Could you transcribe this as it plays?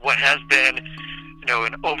has been,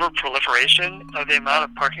 an over-proliferation of the amount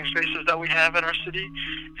of parking spaces that we have in our city,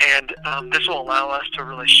 and this will allow us to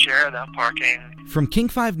really share that parking. From King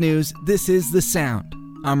 5 News, this is The Sound.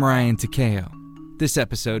 I'm Ryan Takeo. This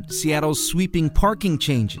episode, Seattle's sweeping parking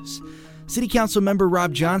changes. City Council member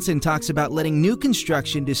Rob Johnson talks about letting new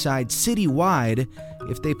construction decide citywide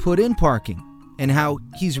if they put in parking, and how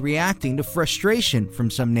he's reacting to frustration from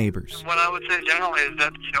some neighbors. What I would say generally is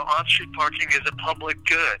that, on-street parking is a public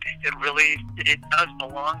good. It does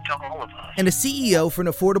belong to all of us. And a CEO for an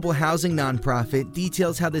affordable housing nonprofit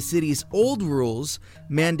details how the city's old rules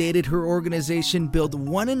mandated her organization build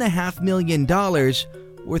 $1.5 million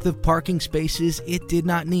worth of parking spaces it did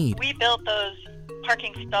not need. We built those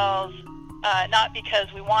parking stalls not because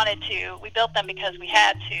we wanted to. We built them because we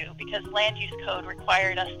had to, because land use code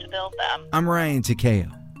required us to build them. I'm Ryan Takeo.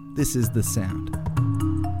 This is The Sound.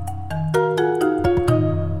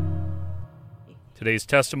 Today's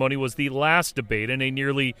testimony was the last debate in a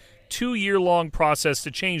nearly 2-year-long process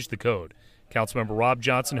to change the code. Councilmember Rob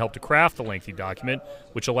Johnson helped to craft the lengthy document,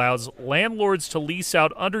 which allows landlords to lease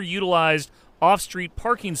out underutilized off-street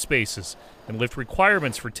parking spaces and lift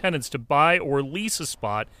requirements for tenants to buy or lease a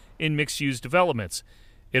spot in mixed-use developments.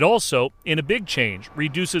 It also, in a big change,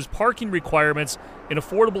 reduces parking requirements in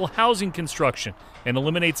affordable housing construction and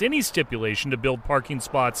eliminates any stipulation to build parking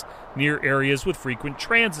spots near areas with frequent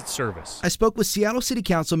transit service. I spoke with Seattle City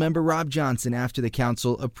Council member Rob Johnson after the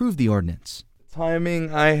council approved the ordinance.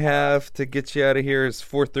 Timing I have to get you out of here is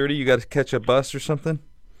 4:30. You got to catch a bus or something?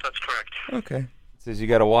 That's correct. Okay. It says you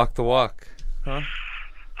got to walk the walk. Huh?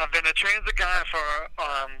 I've been a transit guy for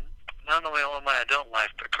not only all of my adult life,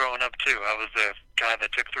 but growing up too. I was the guy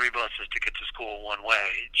that took 3 buses to get to school one way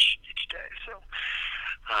each day. So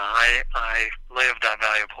I live that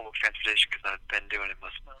value of public transportation because I've been doing it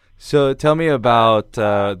most of my life. So tell me about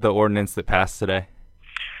the ordinance that passed today.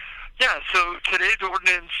 Yeah, so today's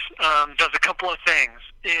ordinance does a couple of things.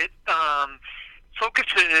 It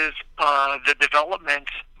focuses the development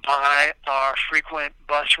by our frequent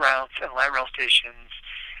bus routes and light rail stations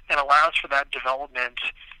and allows for that development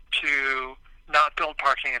to not build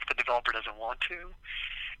parking if the developer doesn't want to.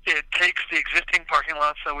 It takes the existing parking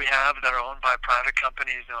lots that we have that are owned by private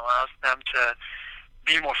companies and allows them to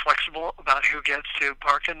be more flexible about who gets to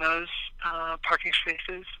park in those parking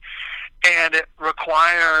spaces. And it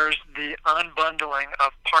requires the unbundling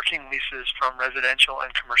of parking leases from residential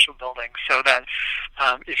and commercial buildings so that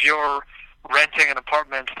if you're renting an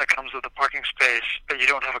apartment that comes with a parking space, but you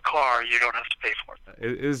don't have a car, you don't have to pay for it.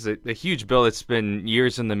 It is a huge bill. It's been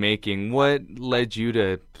years in the making. What led you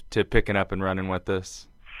to picking up and running with this?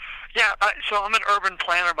 Yeah, so I'm an urban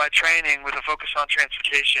planner by training with a focus on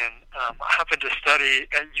transportation. I happen to study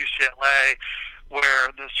at UCLA, where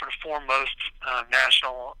the sort of foremost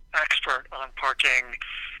national expert on parking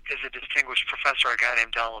is a distinguished professor, a guy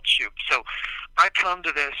named Donald Shoup. So I come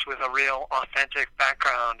to this with a real authentic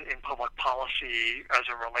background in public policy as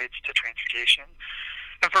it relates to transportation.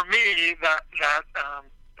 And for me, that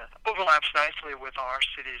overlaps nicely with our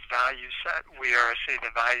city's value set. We are a city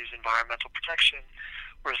that values environmental protection.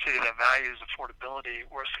 We're a city that values affordability.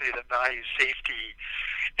 We're a city that values safety.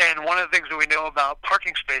 And one of the things that we know about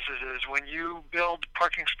parking spaces is when you build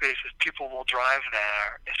parking spaces, people will drive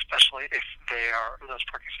there, especially if those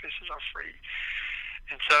parking spaces are free.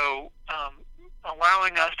 And so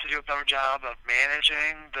allowing us to do a better job of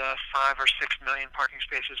managing the 5 or 6 million parking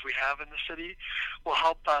spaces we have in the city will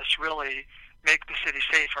help us really make the city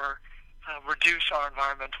safer, reduce our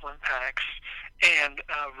environmental impacts, and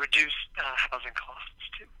reduce housing costs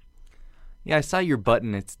too. Yeah, I saw your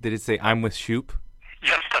button. Did it say "I'm with Shoup"?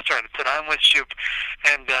 Yes, that's right. It said "I'm with Shoup,"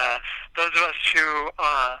 and those of us who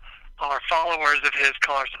are followers of his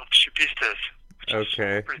call ourselves Shoupistas.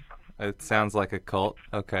 Okay, it sounds like a cult.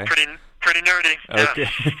 Okay, pretty nerdy. Okay.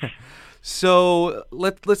 Yeah. So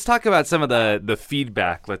let's talk about some of the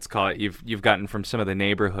feedback, let's call it, you've gotten from some of the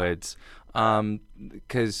neighborhoods.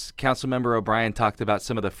 Because Councilmember O'Brien talked about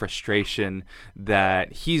some of the frustration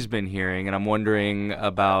that he's been hearing, and I'm wondering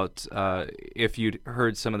about if you'd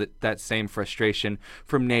heard some of that same frustration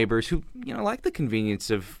from neighbors who, like the convenience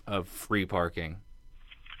of free parking.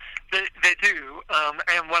 They do,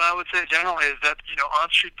 and what I would say generally is that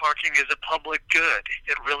on-street parking is a public good.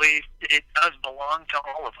 It does belong to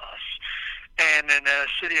all of us. And in a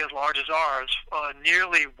city as large as ours,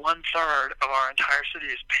 nearly 1/3 of our entire city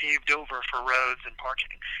is paved over for roads and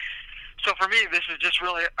parking. So for me, this is just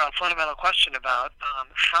really a fundamental question about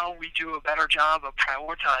how we do a better job of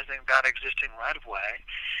prioritizing that existing right-of-way,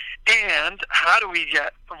 and how do we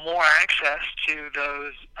get more access to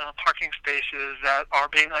those parking spaces that are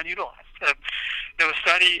being unutilized. There was a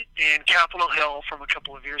study in Capitol Hill from a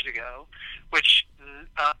couple of years ago, which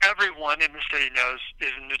everyone in the city knows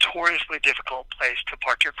is a notoriously difficult place to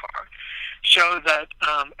park your car, showed that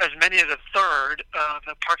as many as a third of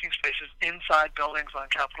the parking spaces inside buildings on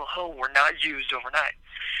Capitol Hill were not used overnight.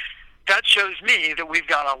 That shows me that we've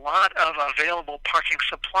got a lot of available parking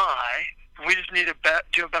supply. We just need to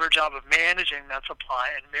do a better job of managing that supply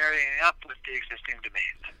and marrying it up with the existing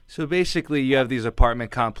demand. So basically, you have these apartment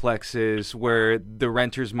complexes where the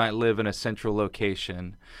renters might live in a central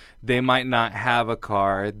location. They might not have a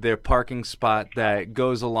car. Their parking spot that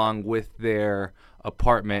goes along with their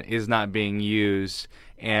apartment is not being used.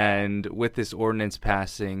 And with this ordinance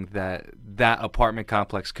passing, that apartment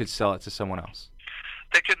complex could sell it to someone else.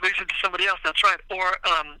 They could lease it to somebody else, that's right. Or,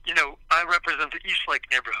 I represent the Eastlake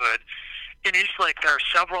neighborhood. In Eastlake, there are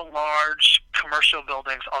several large commercial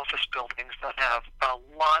buildings, office buildings, that have a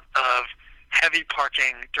lot of heavy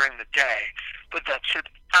parking during the day, but that sit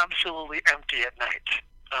absolutely empty at night.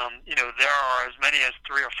 There are as many as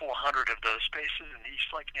 300 or 400 of those spaces in the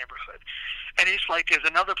Eastlake neighborhood. And Eastlake is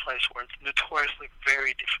another place where it's notoriously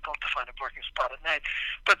very difficult to find a parking spot at night.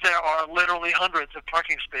 But there are literally hundreds of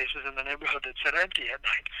parking spaces in the neighborhood that sit empty at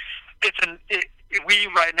night. We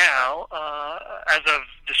right now, as of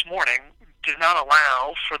this morning, did not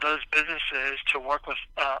allow for those businesses to work with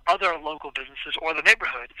other local businesses or the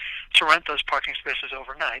neighborhood to rent those parking spaces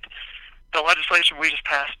overnight. The legislation we just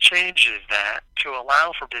passed changes that to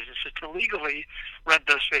allow for businesses to legally rent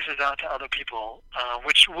those spaces out to other people,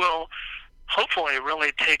 which will hopefully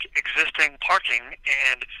really take existing parking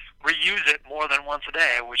and reuse it more than once a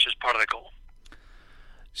day, which is part of the goal.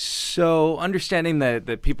 So understanding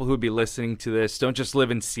that people who would be listening to this don't just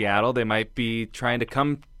live in Seattle, they might be trying to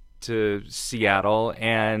come to Seattle,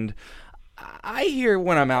 and I hear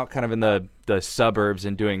when I'm out kind of in the suburbs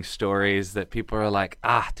and doing stories that people are like,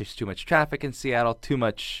 there's too much traffic in Seattle, too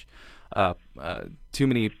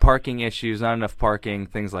many parking issues, not enough parking,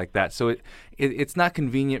 things like that. So it's not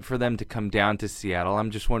convenient for them to come down to Seattle.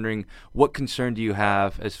 I'm just wondering, what concern do you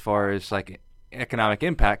have as far as like economic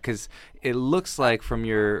impact? Because it looks like from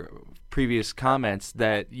your previous comments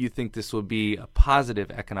that you think this will be a positive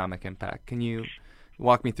economic impact. Can you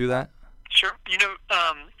walk me through that? Sure.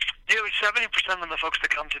 Nearly 70% of the folks that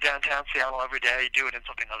come to downtown Seattle every day do it in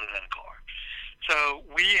something other than a car. So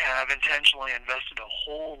we have intentionally invested a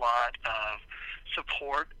whole lot of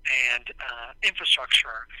support and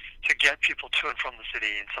infrastructure to get people to and from the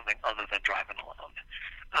city in something other than driving alone.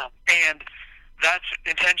 And that's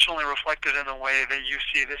intentionally reflected in the way that you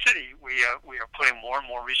see the city. We are putting more and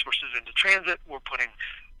more resources into transit. We're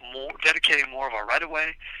dedicating more of our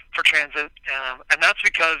right-of-way for transit. And that's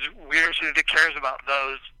because we're a city that cares about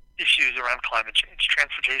those issues around climate change.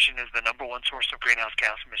 Transportation is the number one source of greenhouse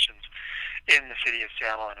gas emissions in the city of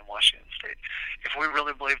Seattle and in Washington State. If we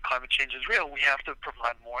really believe climate change is real, we have to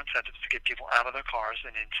provide more incentives to get people out of their cars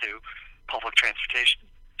and into public transportation.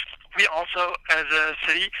 We also, as a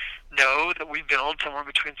city, know that we build somewhere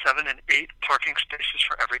between 7 and 8 parking spaces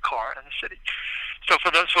for every car in the city. So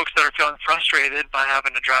for those folks that are feeling frustrated by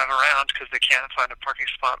having to drive around because they can't find a parking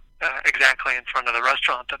spot exactly in front of the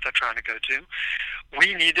restaurant that they're trying to go to,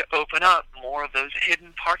 we need to open up more of those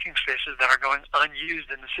hidden parking spaces that are going unused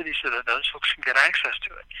in the city so that those folks can get access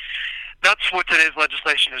to it. That's what today's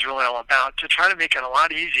legislation is really all about, to try to make it a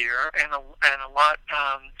lot easier and a lot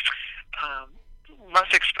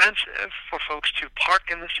less expensive for folks to park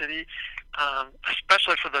in the city,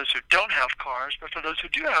 especially for those who don't have cars, but for those who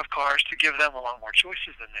do have cars, to give them a lot more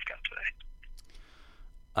choices than they've got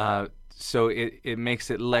today. So it makes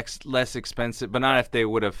it less expensive, but not if they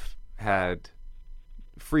would have had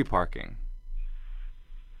free parking.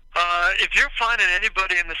 If you're finding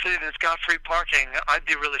anybody in the city that's got free parking, I'd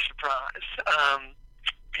be really surprised.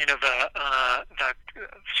 The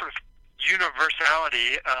sort of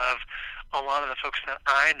universality of a lot of the folks that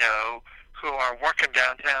I know who are working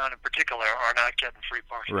downtown in particular are not getting free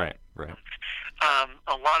parking. Right.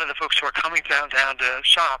 A lot of the folks who are coming downtown to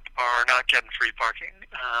shop are not getting free parking.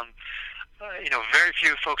 Very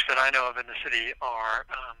few folks that I know of in the city are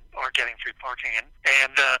getting free parking.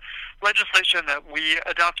 And legislation that we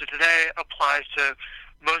adopted today applies to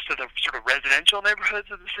most of the sort of residential neighborhoods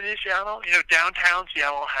of the city of Seattle. Downtown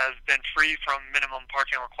Seattle has been free from minimum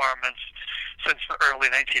parking requirements since the early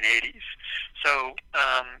 1980s. So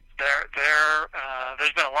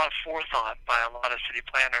there's been a lot of forethought by a lot of city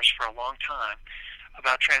planners for a long time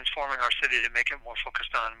about transforming our city to make it more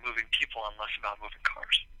focused on moving people and less about moving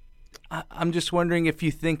cars. I'm just wondering if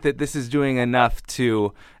you think that this is doing enough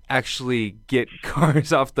to actually get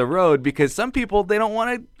cars off the road, because some people, they don't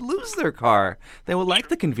want to lose their car. They will like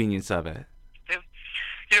the convenience of it.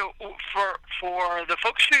 For the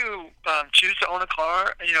folks who choose to own a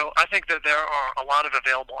car, I think that there are a lot of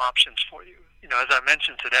available options for you. As I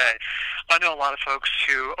mentioned today, I know a lot of folks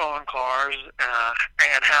who own cars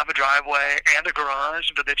and have a driveway and a garage,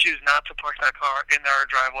 but they choose not to park that car in their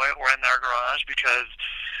driveway or in their garage because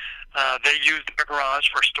they use their garage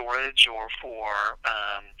for storage or for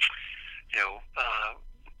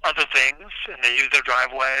other things, and they use their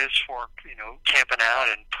driveways for camping out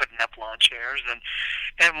and putting up lawn chairs, and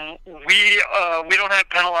we don't have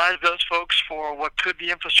to penalize those folks for what could be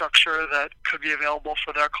infrastructure that could be available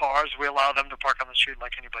for their cars. We allow them to park on the street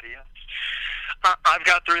like anybody else. I've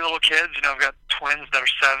got 3 little kids. I've got twins that are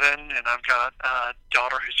 7, and I've got a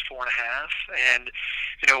daughter who's 4.5. And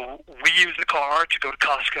we use the car to go to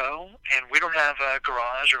Costco, and we don't have a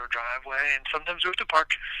garage or a driveway. And sometimes we have to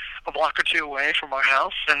park a block or 2 away from our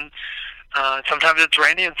house. And sometimes it's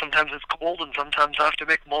rainy, and sometimes it's cold, and sometimes I have to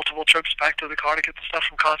make multiple trips back to the car to get the stuff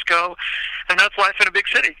from Costco. And that's life in a big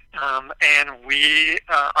city. And we,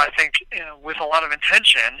 I think, with a lot of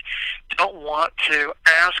intention, don't want to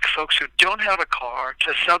ask folks who don't have a car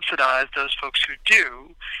to subsidize those folks who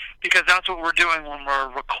do, because that's what we're doing when we're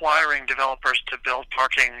requiring developers to build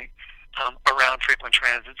parking around frequent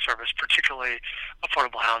transit service, particularly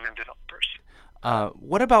affordable housing developers.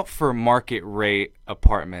 What about for market rate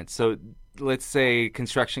apartments? So let's say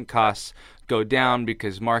construction costs go down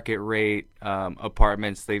because market rate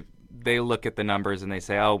apartments, they look at the numbers and they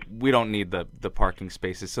say, oh, we don't need the parking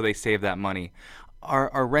spaces, so they save that money.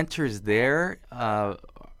 Are renters there?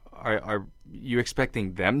 Are you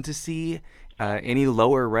expecting them to see any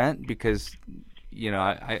lower rent? Because,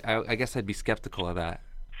 I guess I'd be skeptical of that.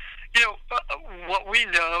 What we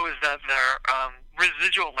know is that their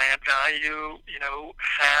residual land value,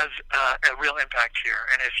 has a real impact here.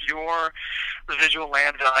 And if your residual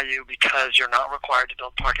land value, because you're not required to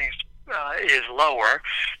build parking, is lower,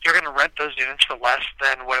 you're going to rent those units for less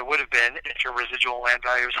than what it would have been if your residual land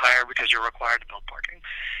value is higher because you're required to build parking.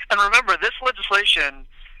 And remember, this legislation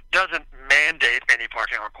doesn't mandate any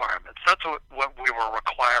parking requirements. That's what we were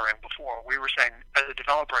requiring before. We were saying, as a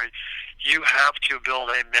developer, you have to build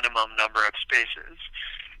a minimum number of spaces.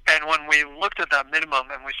 And when we looked at that minimum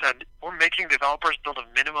and we said, we're making developers build a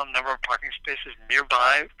minimum number of parking spaces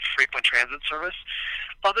nearby frequent transit service,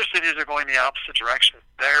 other cities are going the opposite direction.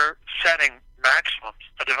 They're setting maximums.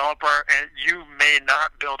 A developer, and you may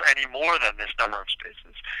not build any more than this number of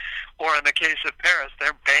spaces. Or in the case of Paris,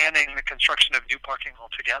 they're banning the construction of new parking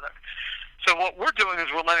altogether. So what we're doing is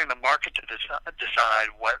we're letting the market to decide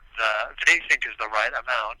what they think is the right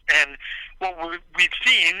amount. And what we've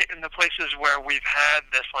seen in the places where we've had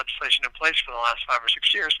this legislation in place for the last 5 or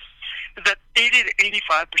 6 years is that 80 to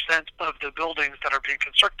 85% of the buildings that are being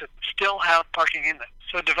constructed still have parking in them.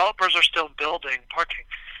 So developers are still building parking.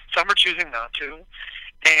 Some are choosing not to.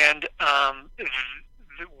 And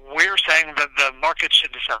we're saying that the market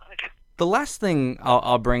should decide. The last thing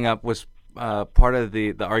I'll bring up was part of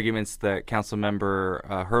the arguments that Councilmember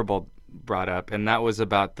Herbold brought up, and that was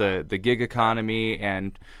about the gig economy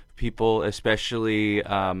and people, especially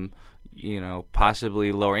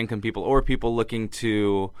possibly lower income people or people looking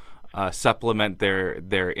to supplement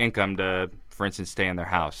their income to, for instance, stay in their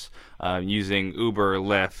house using Uber,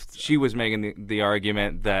 Lyft. She was making the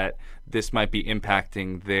argument that this might be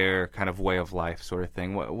impacting their kind of way of life, sort of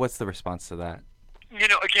thing. What's the response to that?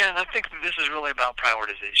 Again, I think that this is really about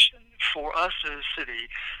prioritization. For us as a city,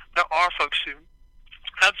 there are folks who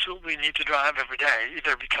absolutely need to drive every day,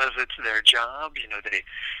 either because it's their job,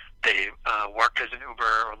 they work as an Uber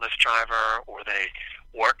or Lyft driver, or they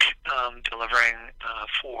work delivering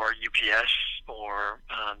for UPS or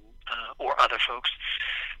other folks.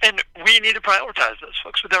 And we need to prioritize those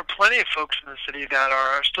folks. But there are plenty of folks in the city that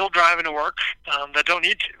are still driving to work that don't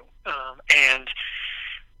need to. And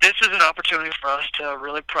this is an opportunity for us to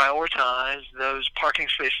really prioritize those parking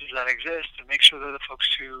spaces that exist and make sure that the folks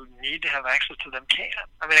who need to have access to them can.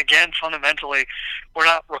 I mean, again, fundamentally, we're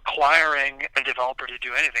not requiring a developer to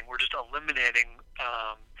do anything. We're just eliminating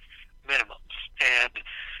minimums. And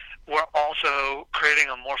we're also creating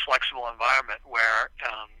a more flexible environment where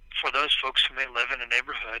for those folks who may live in a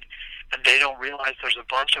neighborhood and they don't realize there's a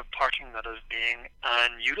bunch of parking that is being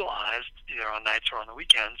unutilized either on nights or on the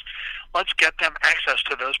weekends, let's get them access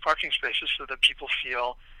to those parking spaces so that people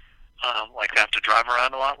feel like they have to drive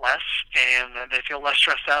around a lot less and they feel less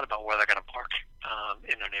stressed out about where they're going to park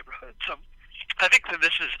in their neighborhood. So I think that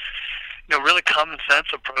this is really common sense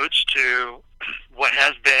approach to what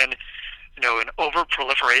has been an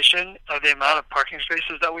over-proliferation of the amount of parking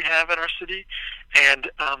spaces that we have in our city. And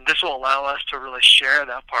this will allow us to really share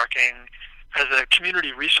that parking as a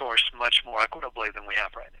community resource much more equitably than we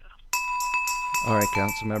have right now. All right,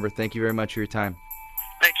 Councilmember, thank you very much for your time.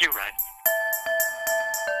 Thank you, Ryan.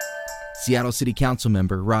 Seattle City Council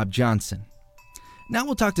member Rob Johnson. Now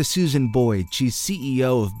we'll talk to Susan Boyd. She's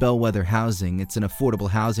CEO of Bellwether Housing. It's an affordable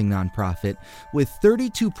housing nonprofit with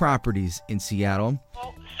 32 properties in Seattle.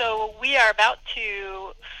 So we are about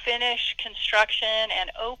to finish construction and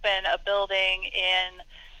open a building in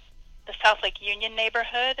the South Lake Union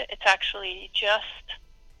neighborhood. It's actually just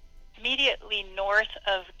immediately north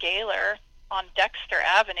of Gaylor on Dexter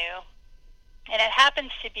Avenue. And it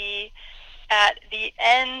happens to be at the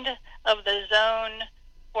end of the zone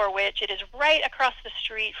for which it is right across the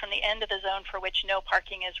street from the end of the zone for which no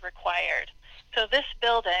parking is required. So this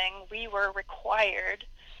building, we were required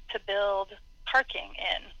to build parking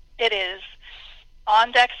in. It is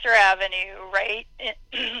on Dexter Avenue, right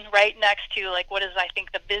next to what is, I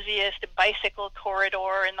think, the busiest bicycle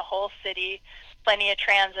corridor in the whole city, plenty of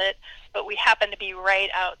transit, but we happen to be right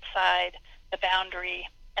outside the boundary,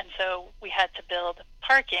 and so we had to build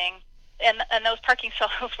parking. And those parking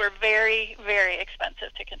stalls were very, very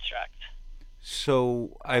expensive to construct.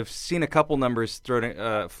 So I've seen a couple numbers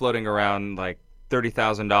floating around, like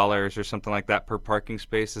 $30,000 or something like that per parking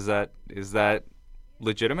space. Is that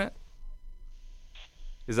legitimate?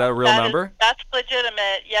 Is that a real number? That's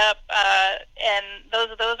legitimate. Yep. And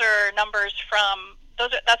those are numbers from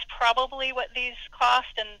that's probably what these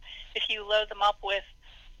cost. And if you load them up with,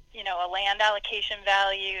 a land allocation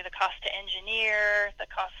value, the cost to engineer, the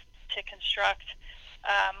cost to construct,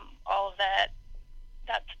 all of that,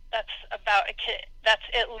 that's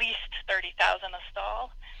at least $30,000 a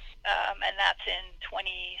stall, and that's in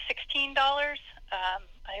 2016 dollars.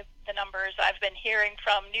 The numbers I've been hearing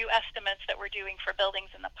from new estimates that we're doing for buildings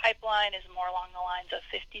in the pipeline is more along the lines of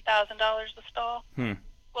 $50,000 a stall.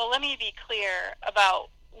 Well, let me be clear about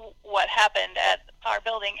what happened at our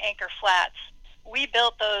building, Anchor Flats. We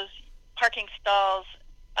built those parking stalls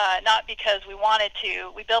not because we wanted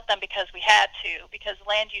to. We built them because we had to, because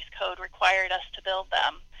land use code required us to build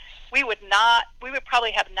them. We would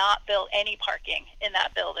probably have not built any parking in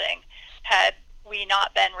that building had we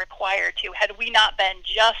not been required to, had we not been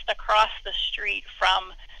just across the street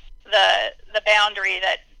from the boundary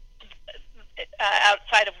that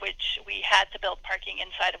outside of which we had to build parking,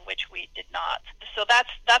 inside of which we did not. So that's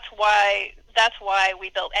why we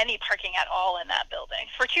built any parking at all in that building.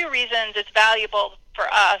 For two reasons, it's valuable for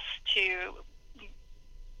us to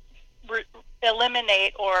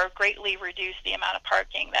eliminate or greatly reduce the amount of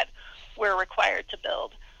parking that we're required to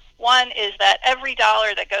build. One is that every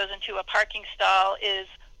dollar that goes into a parking stall is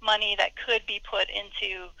money that could be put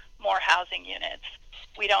into more housing units.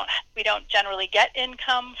 We don't generally get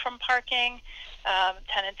income from parking.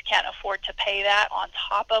 Tenants can't afford to pay that on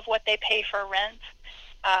top of what they pay for rent.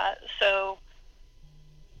 So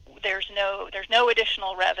there's no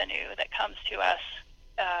additional revenue that comes to us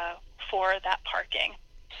for that parking.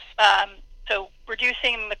 So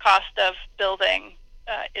reducing the cost of building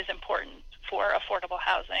is important for affordable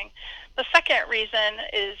housing. The second reason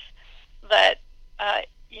is that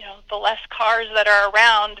the less cars that are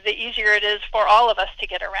around, the easier it is for all of us to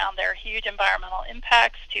get around. There are huge environmental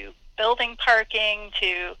impacts to building parking,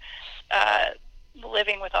 to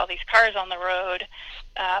living with all these cars on the road.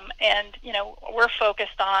 And we're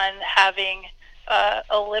focused on having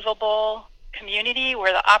a livable community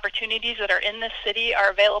where the opportunities that are in this city are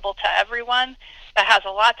available to everyone. That has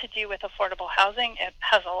a lot to do with affordable housing. It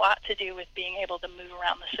has a lot to do with being able to move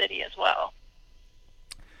around the city as well.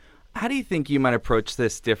 How do you think you might approach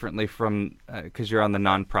this differently from, because you're on the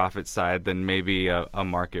nonprofit side, than maybe a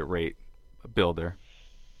market rate builder?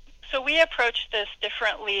 So we approach this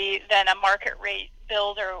differently than a market rate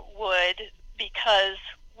builder would, because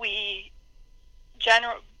we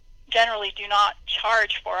generally do not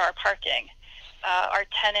charge for our parking. Our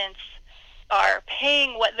tenants are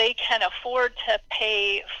paying what they can afford to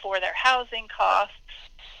pay for their housing costs.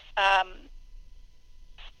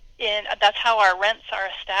 That's how our rents are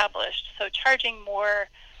established. So charging more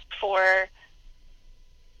for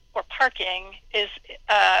parking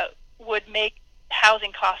would make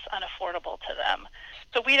housing costs unaffordable to them.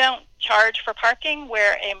 So we don't charge for parking,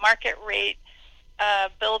 where a market rate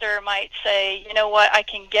builder might say, you know what, I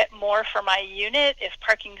can get more for my unit if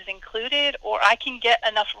parking is included, or I can get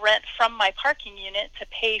enough rent from my parking unit to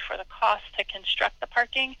pay for the cost to construct the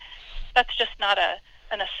parking. That's just not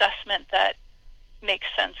an assessment that makes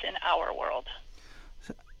sense in our world.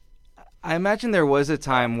 I imagine there was a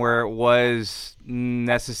time where it was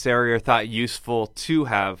necessary or thought useful to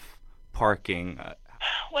have parking.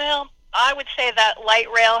 Well, I would say that light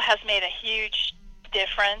rail has made a huge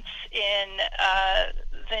difference in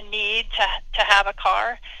the need to have a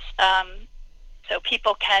car. So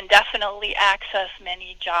people can definitely access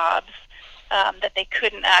many jobs that they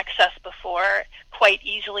couldn't access before quite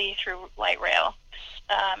easily through light rail.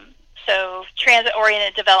 So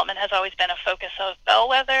transit-oriented development has always been a focus of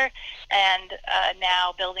Bellwether, and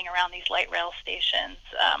now building around these light rail stations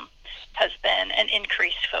has been an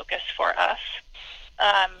increased focus for us.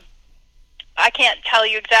 I can't tell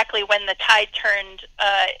you exactly when the tide turned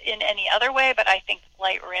in any other way, but I think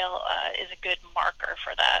light rail is a good marker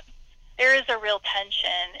for that. There is a real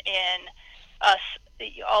tension in us.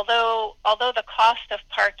 Although the cost of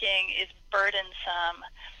parking is burdensome,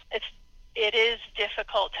 it is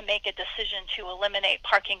difficult to make a decision to eliminate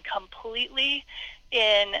parking completely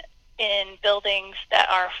in buildings that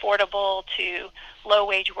are affordable to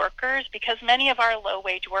low-wage workers, because many of our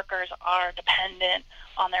low-wage workers are dependent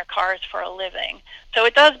on their cars for a living. So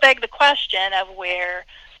it does beg the question of where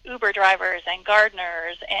Uber drivers and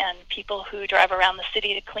gardeners and people who drive around the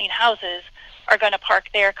city to clean houses are going to park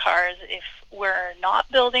their cars if we're not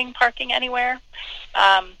building parking anywhere.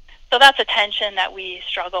 So that's a tension that we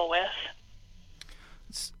struggle with.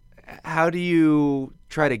 How do you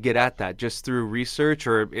try to get at that? Just through research,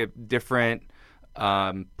 or different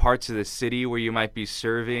parts of the city where you might be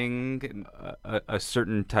serving a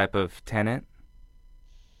certain type of tenant?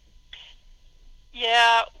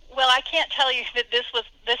 Yeah, well, I can't tell you that this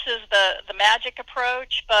is the magic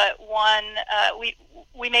approach, but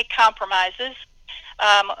we make compromises.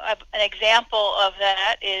 An example of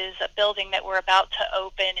that is a building that we're about to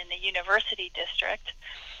open in the University District.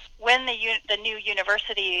 When the new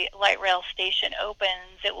University light rail station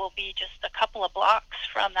opens, it will be just a couple of blocks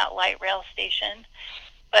from that light rail station.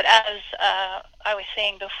 But as I was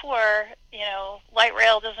saying before, light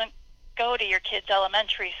rail doesn't go to your kids'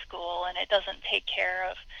 elementary school, and it doesn't take care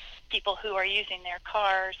of people who are using their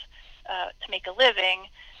cars to make a living.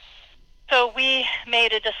 So we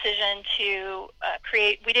made a decision to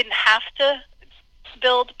we didn't have to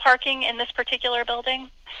build parking in this particular building,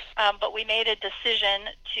 but we made a decision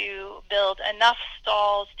to build enough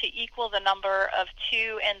stalls to equal the number of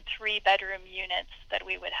 2- and 3-bedroom units that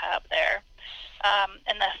we would have there.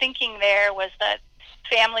 And the thinking there was that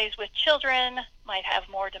families with children might have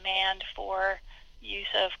more demand for use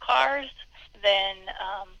of cars than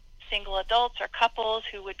single adults or couples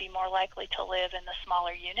who would be more likely to live in the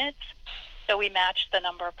smaller units. So we matched the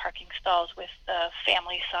number of parking stalls with the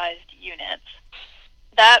family-sized units.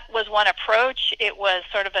 That was one approach. It was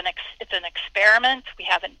sort of it's an experiment. We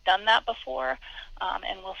haven't done that before,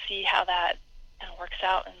 and we'll see how that works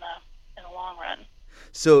out in the long run.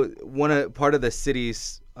 So part of the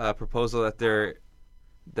city's proposal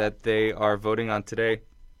that they are voting on today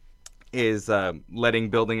is letting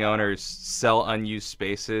building owners sell unused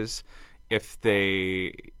spaces if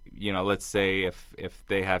they, let's say if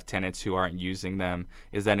they have tenants who aren't using them.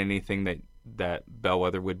 Is that anything that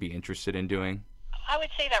Bellwether would be interested in doing? I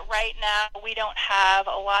would say that right now we don't have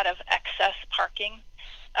a lot of excess parking.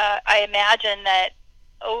 I imagine that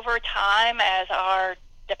over time, as our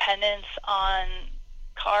dependence on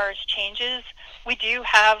cars changes, we do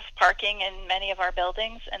have parking in many of our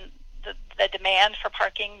buildings, and the demand for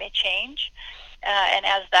parking may change. And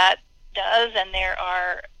as that does, and there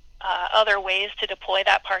are other ways to deploy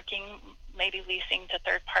that parking, maybe leasing to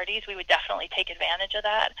third parties, we would definitely take advantage of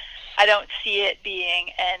that. I don't see it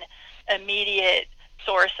being an immediate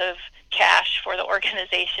source of cash for the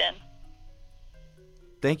organization.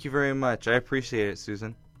 Thank you very much. I appreciate it,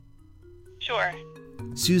 Susan. Sure.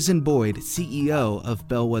 Susan Boyd, CEO of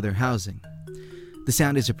Bellwether Housing. The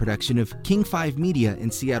Sound is a production of King 5 Media in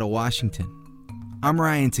Seattle, Washington. I'm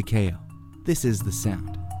Ryan Takeo. This is The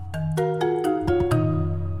Sound.